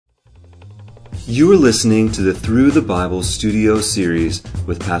You are listening to the Through the Bible studio series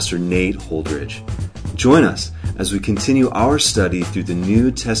with Pastor Nate Holdridge. Join us as we continue our study through the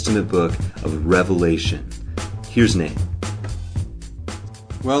New Testament book of Revelation. Here's Nate.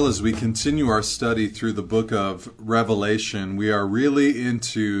 Well, as we continue our study through the book of Revelation, we are really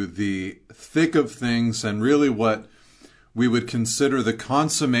into the thick of things and really what we would consider the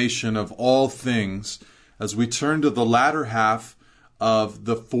consummation of all things as we turn to the latter half of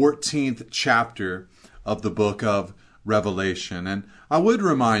the 14th chapter of the book of Revelation. And I would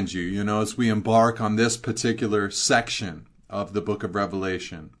remind you, as we embark on this particular section of the book of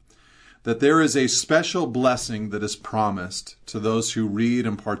Revelation, that there is a special blessing that is promised to those who read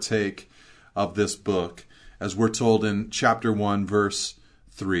and partake of this book, as we're told in chapter 1, verse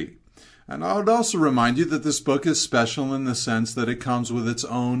 3. And I would also remind you that this book is special in the sense that it comes with its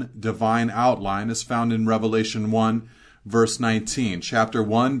own divine outline, as found in Revelation 1, verse 19. Chapter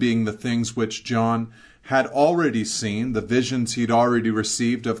 1 being the things which John had already seen, the visions he'd already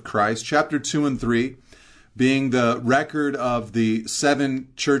received of Christ. Chapter 2 and 3 being the record of the 7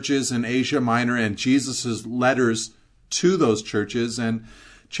 churches in Asia Minor and Jesus' letters to those churches. And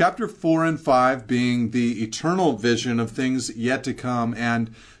chapter 4 and 5 being the eternal vision of things yet to come.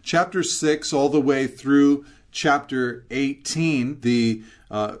 And chapter 6 all the way through chapter 18, the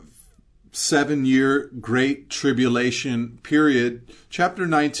 7-year Great Tribulation period. Chapter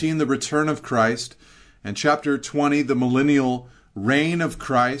 19, the return of Christ. And chapter 20, the millennial reign of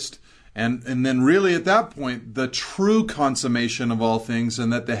Christ. And then really at that point, the true consummation of all things,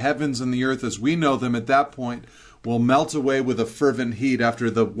 and that the heavens and the earth as we know them at that point will melt away with a fervent heat after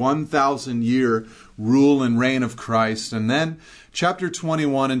the 1,000-year rule and reign of Christ. And then chapter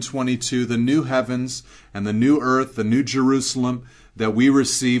 21 and 22, the new heavens and the new earth, the new Jerusalem that we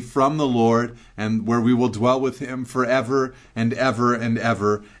receive from the Lord, and where we will dwell with Him forever and ever and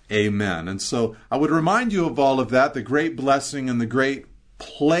ever. Amen. And so I would remind you of all of that, the great blessing and the great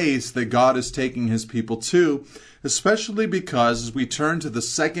place that God is taking His people to, especially because as we turn to the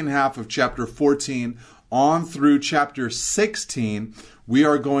second half of chapter 14 on through chapter 16, we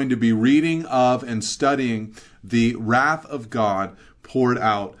are going to be reading of and studying the wrath of God poured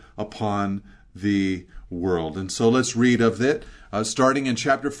out upon the world. And so let's read of it. Starting in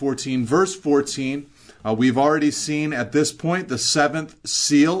chapter 14, verse 14, we've already seen at this point the 7th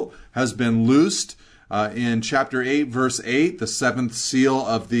seal has been loosed. In chapter 8, verse 8, the 7th seal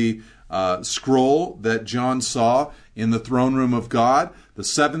of the scroll that John saw in the throne room of God. The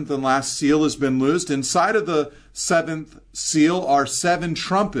 7th and last seal has been loosed. Inside of the 7th seal are 7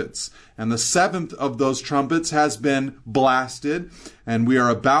 trumpets, and the 7th of those trumpets has been blasted, and we are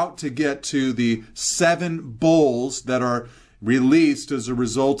about to get to the 7 bowls that are released as a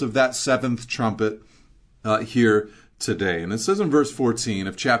result of that 7th trumpet here today. And it says in verse 14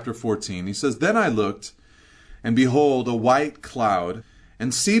 of chapter 14, he says, "Then I looked, and behold, a white cloud,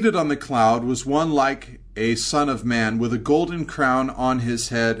 and seated on the cloud was one like a son of man, with a golden crown on his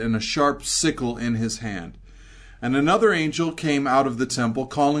head and a sharp sickle in his hand. And another angel came out of the temple,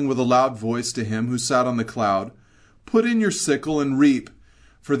 calling with a loud voice to him who sat on the cloud, 'Put in your sickle and reap,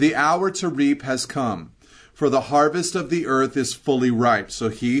 for the hour to reap has come. For the harvest of the earth is fully ripe.' So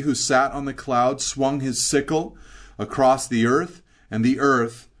he who sat on the cloud swung his sickle across the earth, and the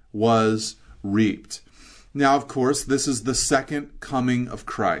earth was reaped." Now, of course, this is the second coming of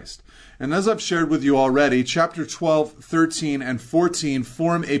Christ. And as I've shared with you already, chapter 12, 13, and 14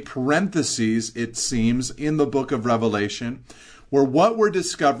 form a parenthesis, it seems, in the book of Revelation, where what we're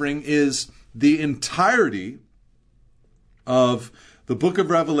discovering is the entirety of the book of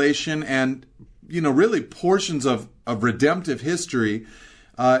Revelation and really portions of redemptive history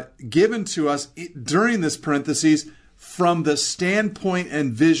given to us during this parenthesis from the standpoint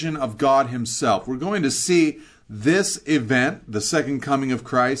and vision of God Himself. We're going to see this event, the second coming of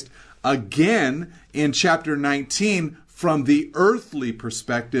Christ, again in chapter 19 from the earthly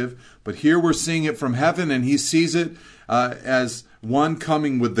perspective, but here we're seeing it from heaven, and He sees it as one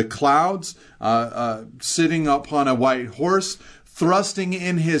coming with the clouds, sitting upon a white horse, thrusting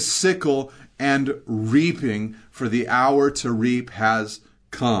in his sickle and reaping, for the hour to reap has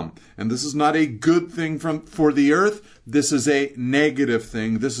come. And this is not a good thing for the earth. This is a negative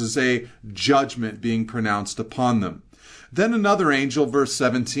thing. This is a judgment being pronounced upon them. Then another angel, verse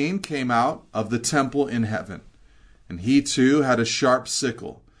 17, came out of the temple in heaven, and he too had a sharp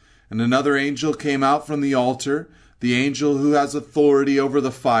sickle. And another angel came out from the altar, the angel who has authority over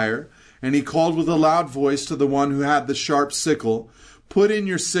the fire, and he called with a loud voice to the one who had the sharp sickle, "Put in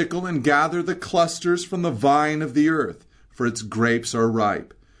your sickle and gather the clusters from the vine of the earth, for its grapes are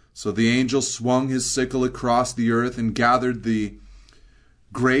ripe." So the angel swung his sickle across the earth and gathered the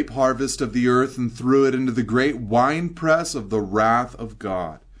grape harvest of the earth and threw it into the great winepress of the wrath of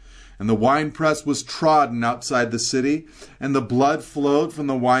God. And the winepress was trodden outside the city, and the blood flowed from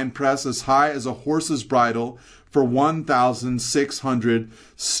the winepress as high as a horse's bridle for 1,600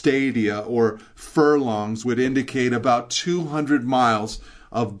 stadia, or furlongs, would indicate about 200 miles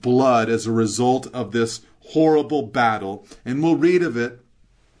of blood as a result of this horrible battle. And we'll read of it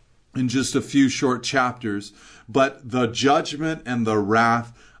in just a few short chapters, but the judgment and the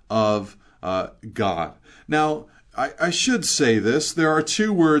wrath of God. Now, I should say this. There are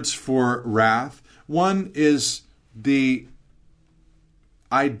two words for wrath. One is the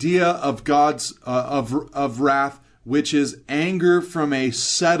idea of God's of wrath, which is anger from a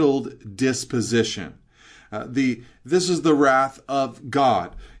settled disposition. This is the wrath of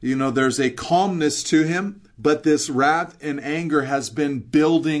God. You know, there's a calmness to him, but this wrath and anger has been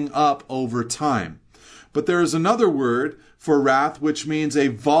building up over time. But there is another word for wrath, which means a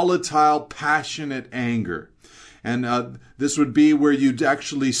volatile, passionate anger. And this would be where you'd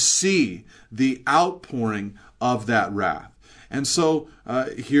actually see the outpouring of that wrath. And so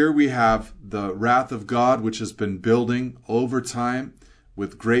here we have the wrath of God, which has been building over time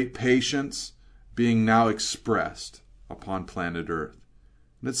with great patience, being now expressed upon planet Earth.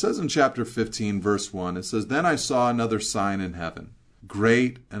 And it says in chapter 15, verse 1, it says, "Then I saw another sign in heaven,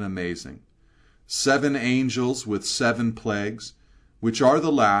 great and amazing. 7 angels with 7 plagues, which are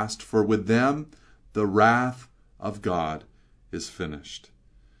the last, for with them the wrath of God is finished."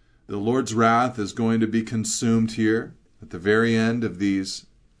 The Lord's wrath is going to be consumed here at the very end of these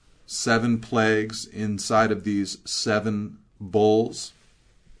 7 plagues inside of these 7 bowls.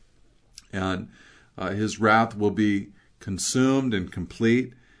 And his wrath will be consumed and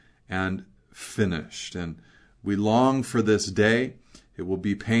complete and finished. And we long for this day. It will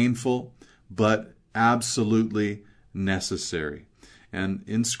be painful, but absolutely necessary. And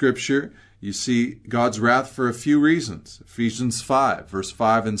in Scripture, you see God's wrath for a few reasons. Ephesians 5, verse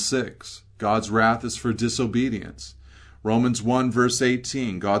 5 and 6. God's wrath is for disobedience. Romans 1, verse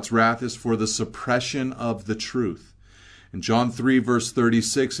 18. God's wrath is for the suppression of the truth. And John 3, verse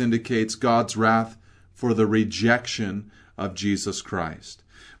 36 indicates God's wrath for the rejection of Jesus Christ.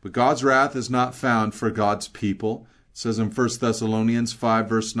 But God's wrath is not found for God's people. It says in 1 Thessalonians 5,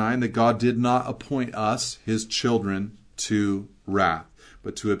 verse 9, that God did not appoint us, his children, to wrath,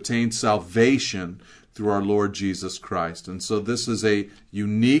 but to obtain salvation through our Lord Jesus Christ. And so this is a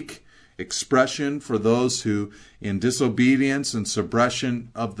unique expression for those who, in disobedience and suppression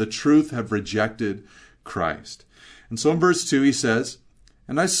of the truth, have rejected Christ. And so in verse 2 he says,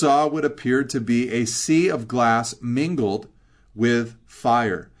 "And I saw what appeared to be a sea of glass mingled with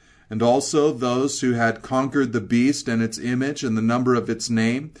fire, and also those who had conquered the beast and its image and the number of its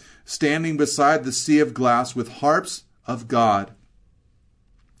name, standing beside the sea of glass with harps of God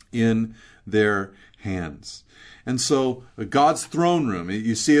in their hands." And so God's throne room,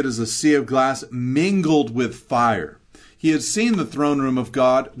 you see it as a sea of glass mingled with fire. He had seen the throne room of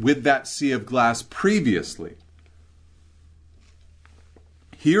God with that sea of glass previously.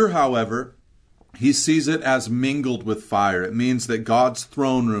 Here, however, he sees it as mingled with fire. It means that God's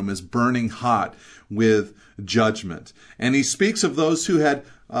throne room is burning hot with judgment. And he speaks of those who had,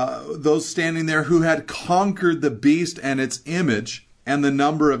 those standing there who had conquered the beast and its image and the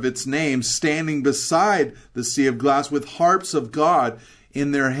number of its name, standing beside the sea of glass with harps of God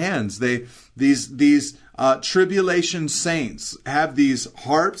in their hands. These tribulation saints have these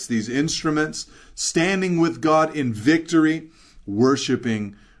harps, these instruments, standing with God in victory,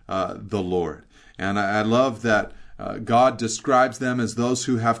 worshiping the Lord. And I love that God describes them as those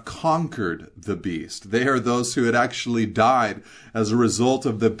who have conquered the beast. They are those who had actually died as a result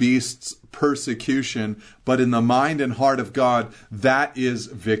of the beast's persecution, but in the mind and heart of God, that is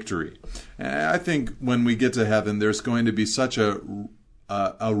victory. And I think when we get to heaven, there's going to be such a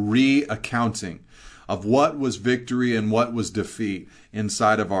re-accounting of what was victory and what was defeat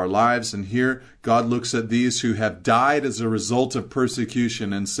inside of our lives. And here God looks at these who have died as a result of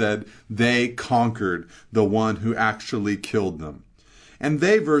persecution and said they conquered the one who actually killed them. And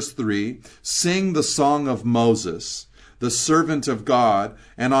they, verse 3, sing the song of Moses, the servant of God,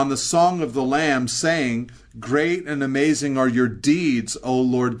 and on the song of the Lamb, saying, "Great and amazing are your deeds, O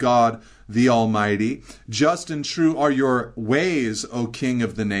Lord God, the Almighty. Just and true are your ways, O King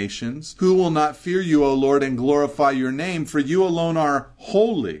of the nations. Who will not fear you, O Lord, and glorify your name? For you alone are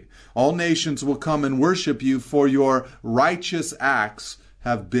holy. All nations will come and worship you, for your righteous acts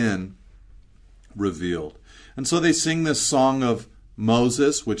have been revealed." And so they sing this song of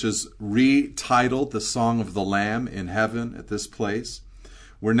Moses, which is retitled the Song of the Lamb in heaven at this place.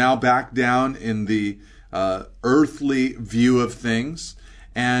 We're now back down in the earthly view of things.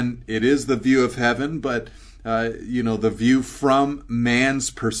 And it is the view of heaven, but the view from man's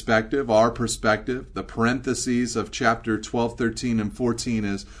perspective, our perspective. The parentheses of chapter 12, 13, and 14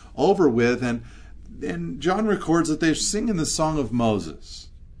 is over with, and John records that they're singing the song of Moses.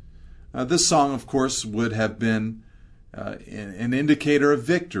 This song, of course, would have been an indicator of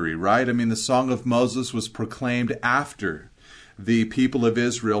victory, right? I mean, the song of Moses was proclaimed after the people of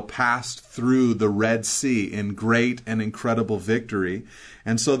Israel passed through the Red Sea in great and incredible victory.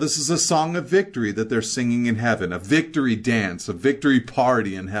 And so this is a song of victory that they're singing in heaven, a victory dance, a victory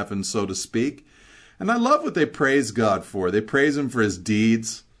party in heaven, so to speak. And I love what they praise God for. They praise Him for His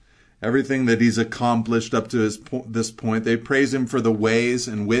deeds, everything that He's accomplished up to this point. They praise Him for the ways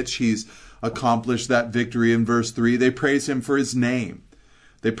in which He's accomplished that victory in verse 3. They praise Him for His name.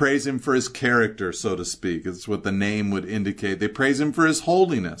 They praise Him for His character, so to speak. It's what the name would indicate. They praise Him for His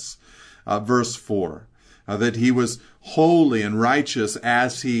holiness, verse 4, that He was holy and righteous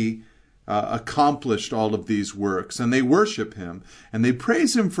as He accomplished all of these works. And they worship Him, and they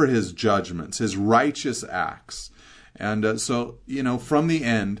praise Him for His judgments, His righteous acts. And so, from the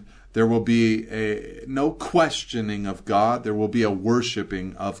end, there will be no questioning of God. There will be a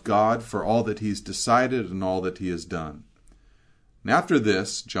worshiping of God for all that He's decided and all that He has done. And after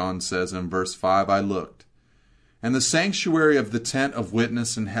this, John says in verse 5, I looked, and the sanctuary of the tent of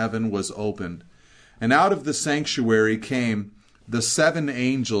witness in heaven was opened. And out of the sanctuary came the 7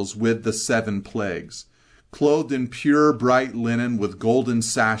 angels with the 7 plagues, clothed in pure bright linen with golden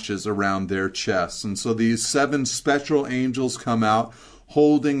sashes around their chests. And so these 7 special angels come out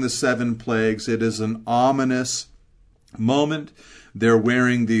holding the 7 plagues. It is an ominous moment. They're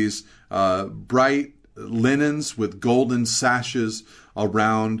wearing these bright linens with golden sashes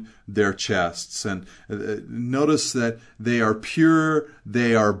around their chests. And notice that they are pure,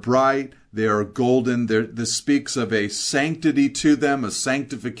 they are bright, they are golden. This speaks of a sanctity to them, a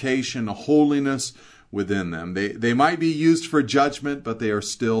sanctification, a holiness within them. They might be used for judgment, but they are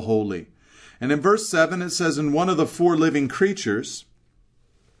still holy. And in verse 7 it says, and one of the 4 living creatures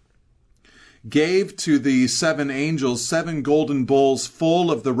gave to the 7 angels 7 golden bowls full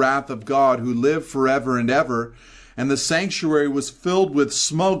of the wrath of God, who live forever and ever. And the sanctuary was filled with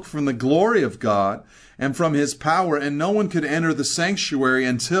smoke from the glory of God and from His power, and no one could enter the sanctuary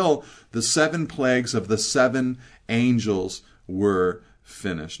until the 7 plagues of the 7 angels were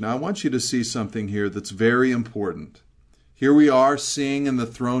finished. Now I want you to see something here that's very important. Here we are seeing in the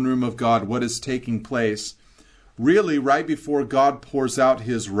throne room of God what is taking place really right before God pours out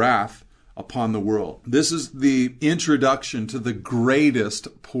His wrath upon the world. This is the introduction to the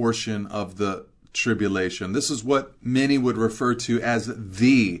greatest portion of the tribulation. This is what many would refer to as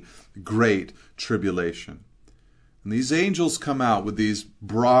the Great Tribulation. And these angels come out with these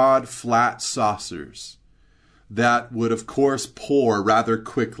broad, flat saucers that would, of course, pour rather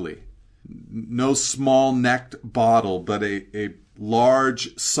quickly. No small-necked bottle, but a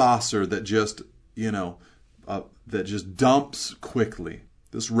large saucer that just, that just dumps quickly.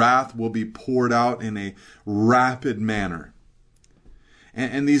 This wrath will be poured out in a rapid manner.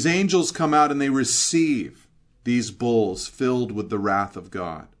 And these angels come out and they receive these bowls filled with the wrath of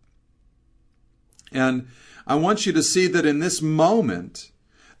God. And I want you to see that in this moment,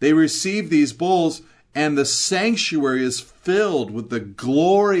 they receive these bowls and the sanctuary is filled with the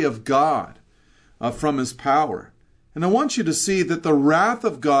glory of God from His power. And I want you to see that the wrath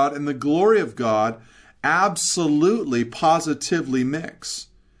of God and the glory of God absolutely, positively mix.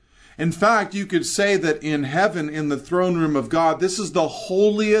 In fact, you could say that in heaven, in the throne room of God, this is the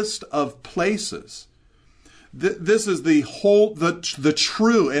holiest of places. This is the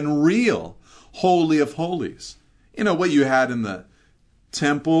true and real Holy of Holies. You know, what you had in the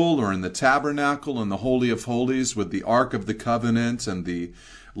temple or in the tabernacle in the Holy of Holies with the Ark of the Covenant and the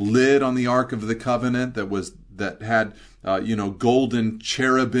lid on the Ark of the Covenant that had golden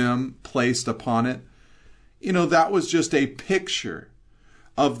cherubim placed upon it. That was just a picture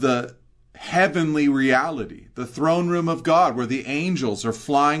of the heavenly reality, the throne room of God, where the angels are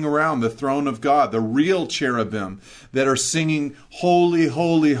flying around the throne of God, the real cherubim that are singing, "Holy,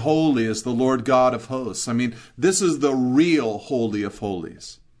 holy, holy is the Lord God of hosts." I mean, this is the real Holy of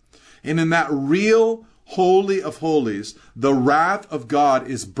Holies. And in that real Holy of Holies, the wrath of God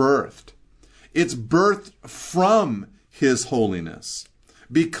is birthed. It's birthed from His holiness.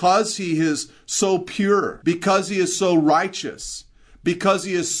 Because He is so pure, because He is so righteous, because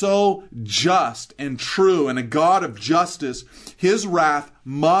He is so just and true and a God of justice, His wrath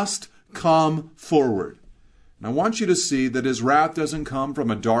must come forward. And I want you to see that His wrath doesn't come from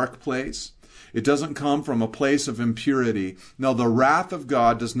a dark place. It doesn't come from a place of impurity. No, the wrath of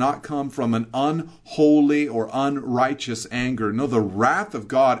God does not come from an unholy or unrighteous anger. No, the wrath of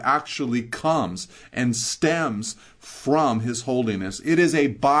God actually comes and stems from His holiness. It is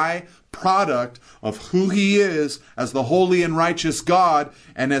a byproduct of who He is as the holy and righteous God,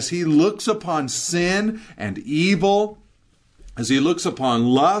 and as He looks upon sin and evil, as He looks upon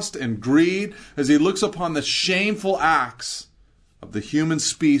lust and greed, as He looks upon the shameful acts of the human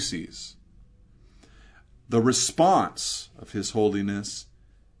species, the response of His holiness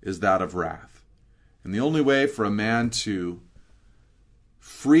is that of wrath. And the only way for a man to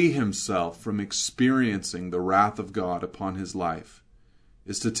free himself from experiencing the wrath of God upon his life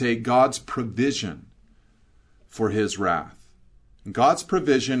is to take God's provision for His wrath. And God's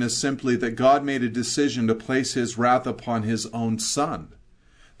provision is simply that God made a decision to place His wrath upon His own Son,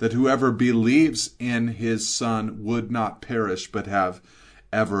 that whoever believes in His Son would not perish but have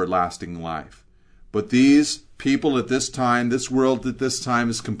everlasting life. But these people at this time, this world at this time,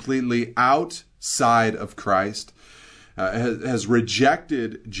 is completely outside of Christ, has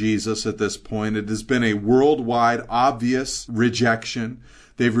rejected Jesus at this point. It has been a worldwide, obvious rejection.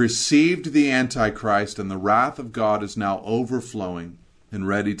 They've received the Antichrist, and the wrath of God is now overflowing and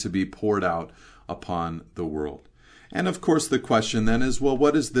ready to be poured out upon the world. And of course the question then is, well,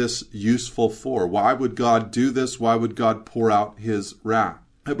 what is this useful for? Why would God do this? Why would God pour out His wrath?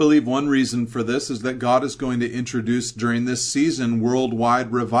 I believe one reason for this is that God is going to introduce during this season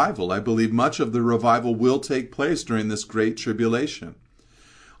worldwide revival. I believe much of the revival will take place during this great tribulation.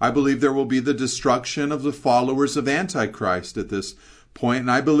 I believe there will be the destruction of the followers of Antichrist at this point,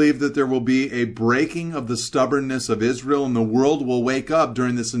 and I believe that there will be a breaking of the stubbornness of Israel, and the world will wake up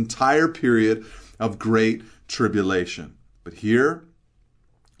during this entire period of great tribulation. But here,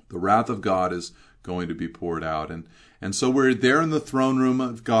 the wrath of God is going to be poured out. And so we're there in the throne room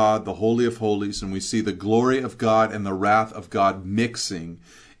of God, the Holy of Holies, and we see the glory of God and the wrath of God mixing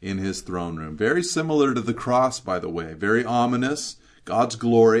in His throne room. Very similar to the cross, by the way. Very ominous. God's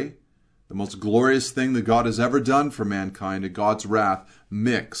glory, the most glorious thing that God has ever done for mankind, and God's wrath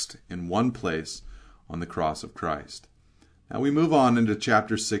mixed in one place on the cross of Christ. Now we move on into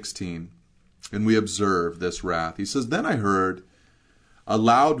chapter 16, and we observe this wrath. He says, "Then I heard a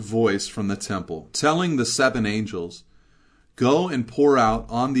loud voice from the temple, telling the 7 angels, 'Go and pour out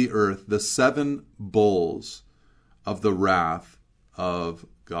on the earth the 7 bowls of the wrath of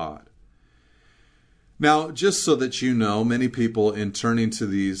God.'" Now, just so that you know, many people in turning to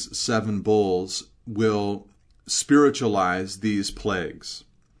these 7 bowls will spiritualize these plagues.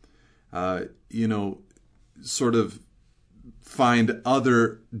 Sort of find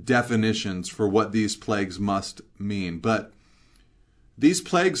other definitions for what these plagues must mean. But these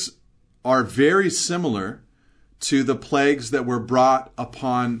plagues are very similar to the plagues that were brought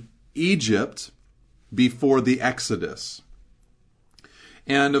upon Egypt before the Exodus.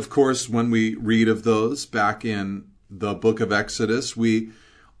 And of course, when we read of those back in the book of Exodus, we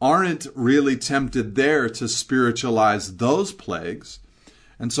aren't really tempted there to spiritualize those plagues.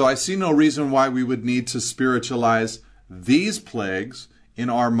 And so I see no reason why we would need to spiritualize these plagues in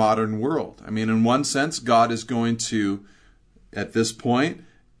our modern world. I mean, in one sense, God is going to, at this point,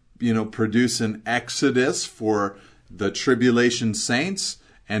 produce an exodus for the tribulation saints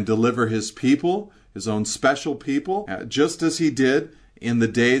and deliver His people, His own special people, just as He did in the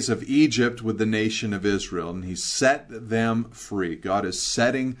days of Egypt with the nation of Israel. And He set them free. God is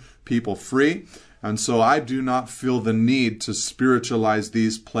setting people free. And so I do not feel the need to spiritualize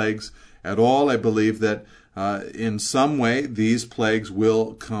these plagues at all. I believe that in some way these plagues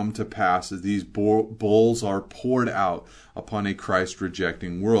will come to pass as these bowls are poured out upon a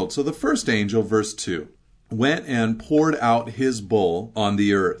Christ-rejecting world. So the first angel, verse 2, went and poured out his bowl on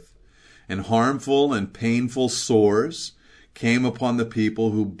the earth, and harmful and painful sores came upon the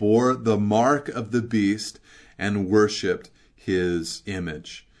people who bore the mark of the beast and worshipped his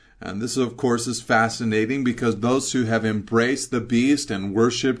image. And this, of course, is fascinating because those who have embraced the beast and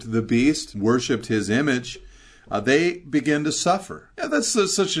worshipped the beast, worshipped his image, they begin to suffer. Yeah, that's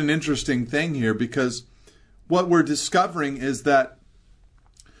such an interesting thing here, because what we're discovering is that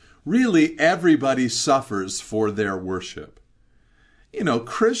really everybody suffers for their worship.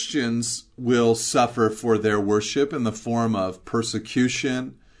 Christians will suffer for their worship in the form of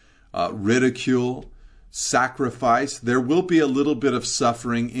persecution, ridicule, sacrifice. There will be a little bit of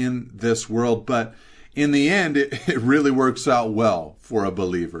suffering in this world, but in the end, it really works out well for a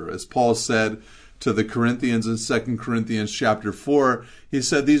believer. As Paul said to the Corinthians in 2 Corinthians chapter 4, he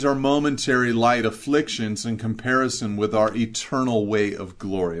said these are momentary light afflictions in comparison with our eternal weight of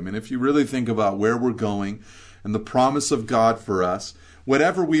glory. I mean, if you really think about where we're going and the promise of God for us,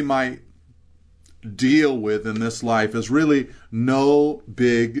 whatever we might deal with in this life is really no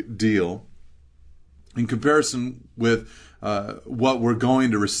big deal in comparison with what we're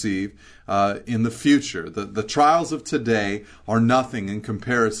going to receive in the future. The trials of today are nothing in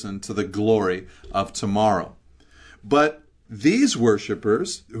comparison to the glory of tomorrow. But these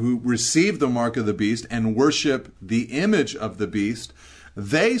worshipers who receive the mark of the beast and worship the image of the beast,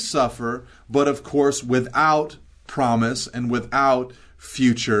 they suffer, but of course without promise and without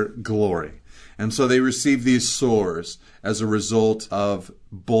future glory. And so they receive these sores as a result of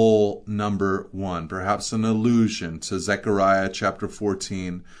bowl number 1, perhaps an allusion to Zechariah chapter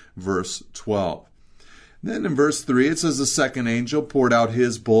 14, verse 12. Then in verse 3, it says, the second angel poured out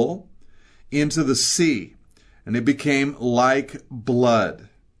his bowl into the sea, and it became like blood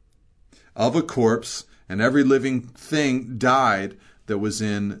of a corpse, and every living thing died that was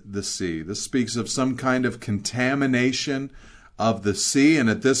in the sea. This speaks of some kind of contamination of the sea, and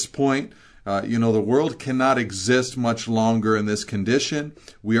at this point, the world cannot exist much longer in this condition.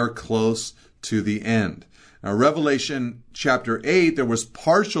 We are close to the end. Now, Revelation chapter 8, there was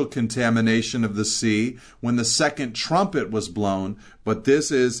partial contamination of the sea when the second trumpet was blown, but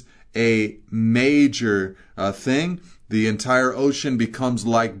this is a major thing. The entire ocean becomes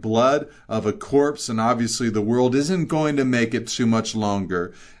like blood of a corpse, and obviously the world isn't going to make it too much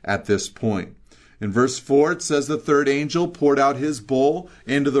longer at this point. In verse 4, it says the third angel poured out his bowl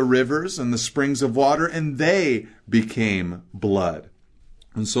into the rivers and the springs of water, and they became blood.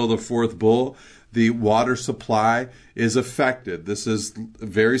 And so the fourth bowl, the water supply is affected. This is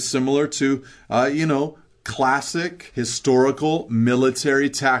very similar to, classic historical military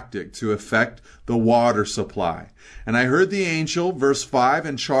tactic to affect the water supply. And I heard the angel, verse 5,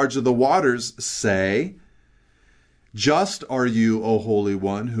 in charge of the waters say, just are you, O Holy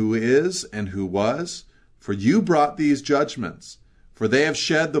One, who is and who was, for you brought these judgments. For they have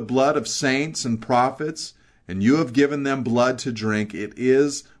shed the blood of saints and prophets, and you have given them blood to drink. It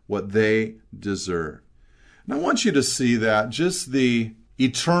is what they deserve. And I want you to see that, just the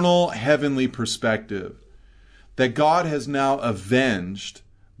eternal heavenly perspective, that God has now avenged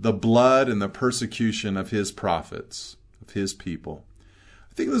the blood and the persecution of his prophets, of his people.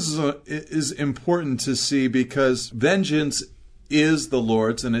 I think this is important to see because vengeance is the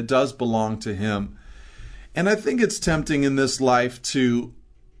Lord's and it does belong to him. And I think it's tempting in this life to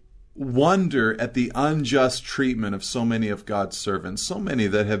wonder at the unjust treatment of so many of God's servants, so many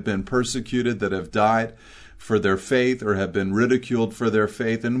that have been persecuted, that have died for their faith or have been ridiculed for their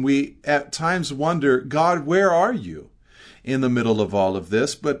faith. And we at times wonder, God, where are you in the middle of all of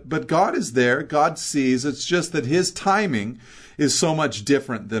this? But God is there. God sees. It's just that his timing is so much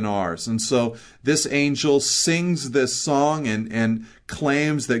different than ours. And so this angel sings this song and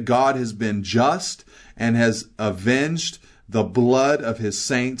claims that God has been just and has avenged the blood of his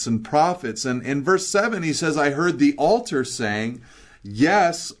saints and prophets. And in verse 7, he says, I heard the altar saying,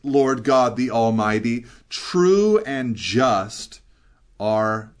 yes, Lord God the Almighty, true and just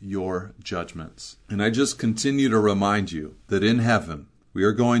are your judgments. And I just continue to remind you that in heaven, we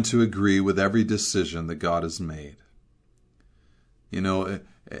are going to agree with every decision that God has made.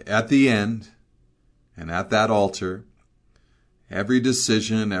 At the end, and at that altar, every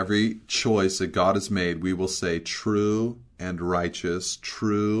decision, every choice that God has made, we will say, true and righteous,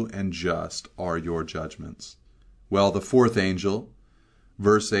 true and just are your judgments. Well, the fourth angel,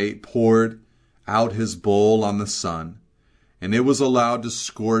 verse 8, poured out his bowl on the sun, and it was allowed to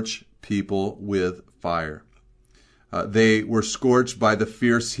scorch people with fire. They were scorched by the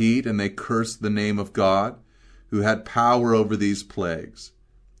fierce heat, and they cursed the name of God, who had power over these plagues.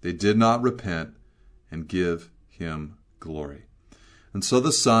 They did not repent and give him glory. And so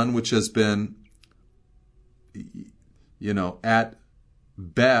the sun, which has been, at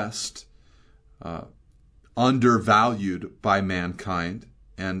best undervalued by mankind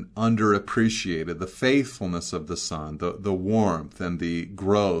and underappreciated, the faithfulness of the sun, the warmth and the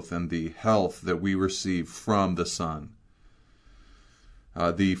growth and the health that we receive from the sun,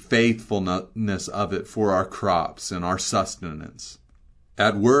 the faithfulness of it for our crops and our sustenance.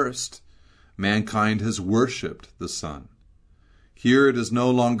 At worst, mankind has worshipped the sun. Here it is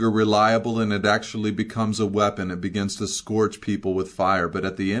no longer reliable, and it actually becomes a weapon. It begins to scorch people with fire. But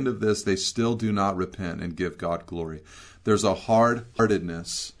at the end of this, they still do not repent and give God glory. There's a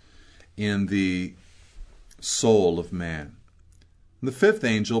hard-heartedness in the soul of man. The fifth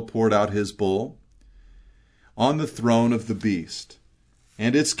angel poured out his bowl on the throne of the beast,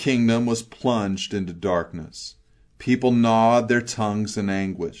 and its kingdom was plunged into darkness. People gnawed their tongues in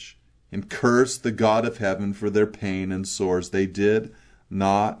anguish and cursed the God of heaven for their pain and sores. They did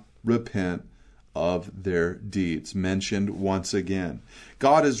not repent of their deeds. Mentioned once again.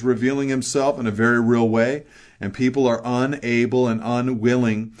 God is revealing himself in a very real way, and people are unable and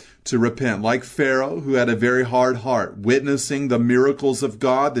unwilling to repent. Like Pharaoh, who had a very hard heart, witnessing the miracles of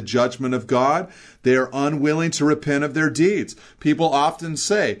God, the judgment of God, they are unwilling to repent of their deeds. People often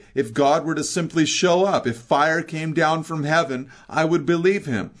say, if God were to simply show up, if fire came down from heaven, I would believe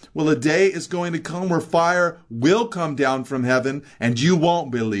him. Well, a day is going to come where fire will come down from heaven, and you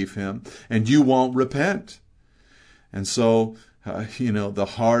won't believe him, and you won't repent. And so, the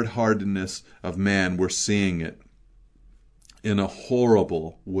hard-heartedness of man, we're seeing it in a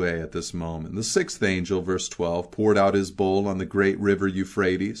horrible way at this moment. The sixth angel, verse 12, poured out his bowl on the great river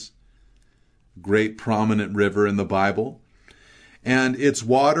Euphrates, great prominent river in the Bible, and its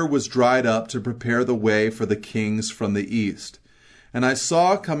water was dried up to prepare the way for the kings from the east. And I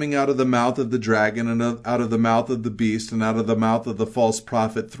saw coming out of the mouth of the dragon, and out of the mouth of the beast, and out of the mouth of the false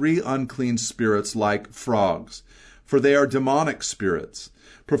prophet, 3 unclean spirits like frogs. For they are demonic spirits,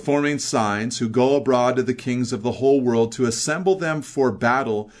 performing signs, who go abroad to the kings of the whole world to assemble them for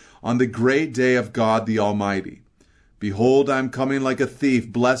battle on the great day of God the Almighty. Behold, I am coming like a thief.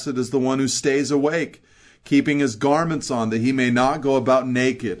 Blessed is the one who stays awake, keeping his garments on, that he may not go about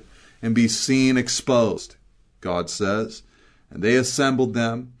naked and be seen exposed, God says. And they assembled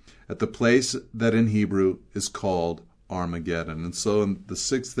them at the place that in Hebrew is called Armageddon. And so the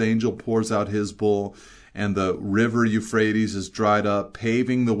sixth angel pours out his bowl, and the river Euphrates is dried up,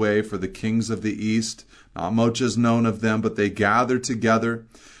 paving the way for the kings of the east. Not much is known of them, but they gather together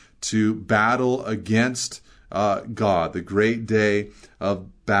to battle against God, the great day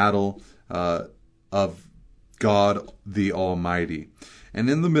of battle of God the Almighty. And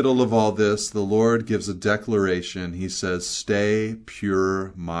in the middle of all this, the Lord gives a declaration. He says, "Stay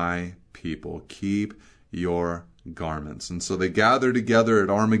pure, my people. Keep your garments." And so they gather together at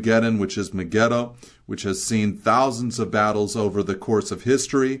Armageddon, which is Megiddo, which has seen thousands of battles over the course of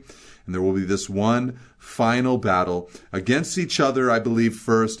history. And there will be this one final battle against each other, I believe,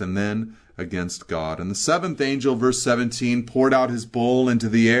 first, and then against God. And the seventh angel, verse 17, poured out his bowl into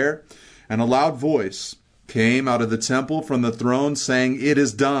the air, and a loud voice came out of the temple from the throne, saying, "It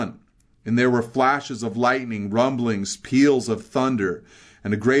is done." And there were flashes of lightning, rumblings, peals of thunder,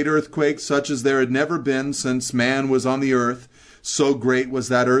 and a great earthquake, such as there had never been since man was on the earth. So great was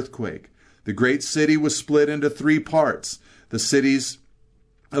that earthquake. The great city was split into 3 parts. The cities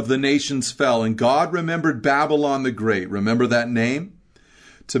of the nations fell, and God remembered Babylon the Great. Remember that name?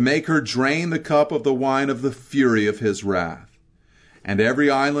 To make her drain the cup of the wine of the fury of his wrath. And every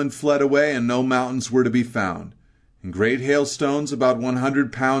island fled away, and no mountains were to be found. And great hailstones, about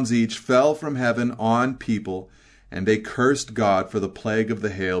 100 pounds each, fell from heaven on people, and they cursed God for the plague of the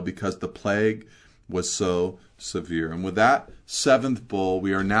hail, because the plague was so severe. And with that seventh bowl,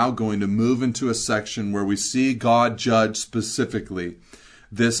 we are now going to move into a section where we see God judge specifically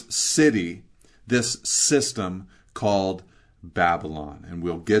this city, this system called Babylon. And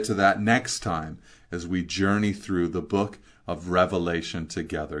we'll get to that next time as we journey through the book of Revelation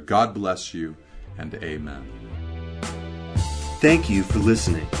together. God bless you, and amen. Thank you for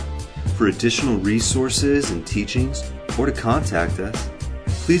listening. For additional resources and teachings, or to contact us,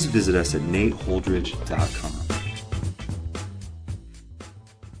 please visit us at nateholdridge.com.